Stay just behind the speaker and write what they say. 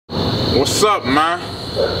What's up, man?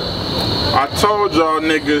 I told y'all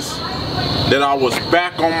niggas that I was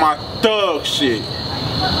back on my thug shit.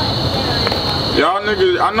 Y'all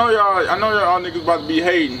niggas, I know y'all niggas about to be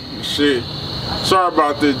hating and shit. Sorry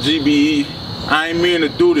about this, GBE. I ain't mean to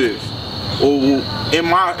do this. Or in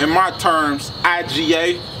my terms,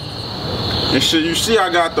 IGA and shit. You see, I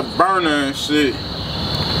got the burner and shit.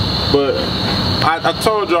 But I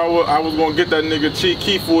told y'all I was gonna get that nigga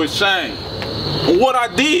Keef for his shame. And what I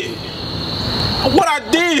did?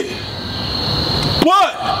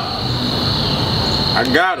 What? I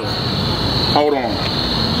got him. Hold on.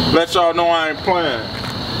 Let y'all know I ain't playing.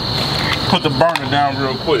 Put the burner down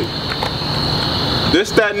real quick. This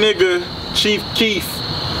that nigga Chief Keef,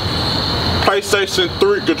 PlayStation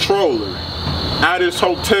 3 controller, at his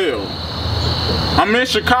hotel. I'm in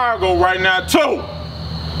Chicago right now too.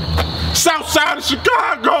 Southside of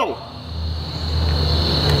Chicago.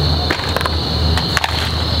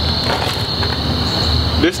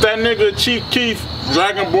 This that nigga Chief Keef,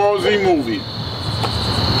 Dragon Ball Z movie.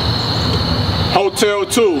 Hotel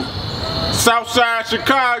 2. Southside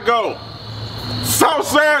Chicago.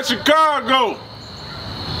 Southside Chicago.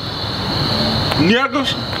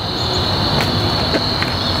 Niggas.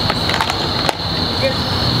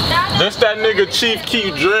 That's that nigga Chief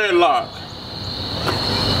Keef dreadlock.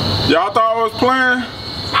 Y'all thought I was playing?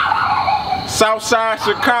 Southside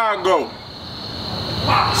Chicago.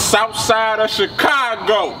 Southside of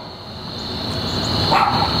Chicago.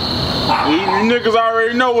 You niggas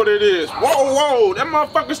already know what it is. Whoa, that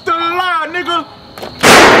motherfucker's still alive, nigga.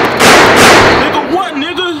 Nigga, what,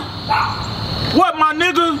 nigga? What, my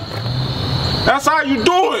nigga? That's how you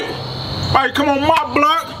do it. Right, come on my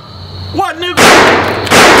block. What, nigga?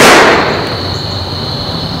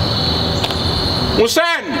 What's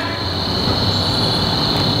happening?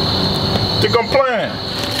 Think I'm playing?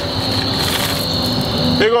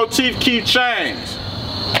 Here go Chief Keef chains.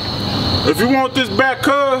 If you want this back,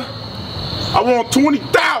 cuz, I want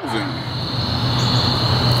 20,000.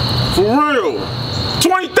 For real.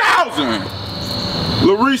 20,000.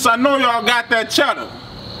 REESE, I know y'all got that cheddar.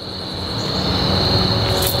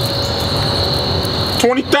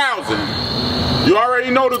 20,000. You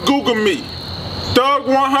already know to Google me.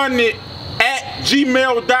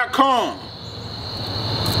 Thug100@gmail.com.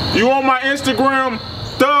 You on my Instagram,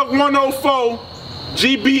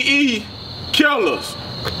 Thug104GBE Killers.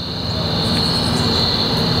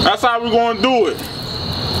 That's how we gonna do it.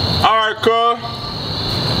 Alright, cuz.